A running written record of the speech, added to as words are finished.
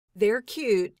They're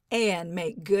cute and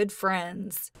make good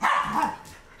friends.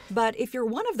 But if you're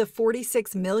one of the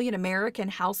 46 million American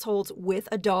households with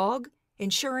a dog,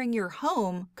 insuring your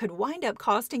home could wind up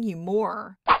costing you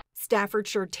more.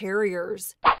 Staffordshire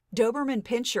Terriers, Doberman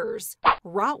Pinschers,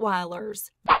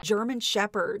 Rottweilers, German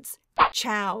Shepherds,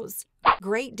 Chows,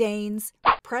 Great Danes,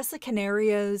 Presa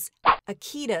Canarios,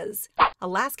 Akitas,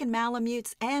 Alaskan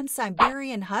Malamutes, and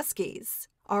Siberian Huskies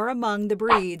are among the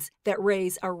breeds that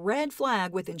raise a red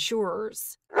flag with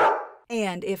insurers.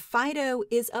 And if Fido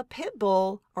is a pit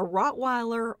bull, a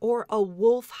Rottweiler, or a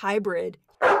wolf hybrid,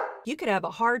 you could have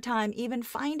a hard time even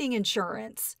finding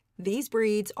insurance. These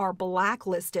breeds are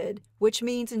blacklisted, which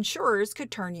means insurers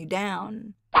could turn you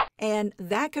down. And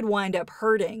that could wind up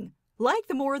hurting. Like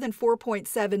the more than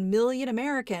 4.7 million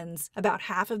Americans, about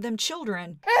half of them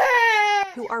children,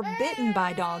 who are bitten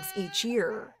by dogs each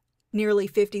year. Nearly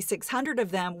 5,600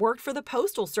 of them worked for the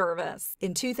Postal Service.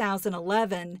 In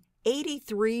 2011,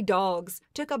 83 dogs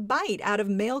took a bite out of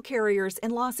mail carriers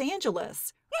in Los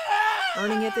Angeles,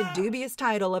 earning it the dubious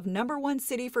title of #1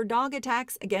 city for dog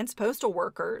attacks against postal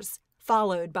workers,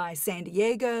 followed by San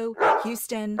Diego,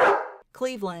 Houston,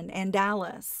 Cleveland, and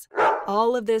Dallas.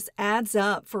 All of this adds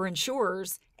up for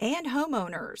insurers and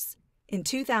homeowners. In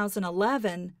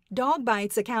 2011, dog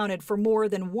bites accounted for more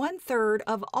than 1/3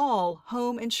 of all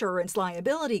home insurance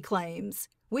liability claims,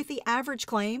 with the average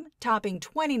claim topping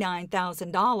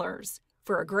 $29,000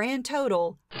 for a grand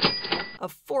total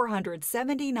of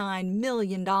 $479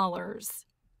 million.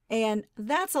 And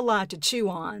that's a lot to chew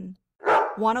on.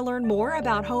 Want to learn more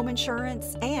about home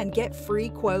insurance and get free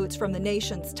quotes from the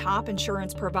nation's top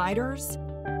insurance providers?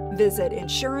 Visit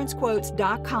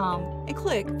insuranceQuotes.com and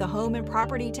click the Home and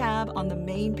Property tab on the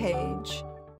main page.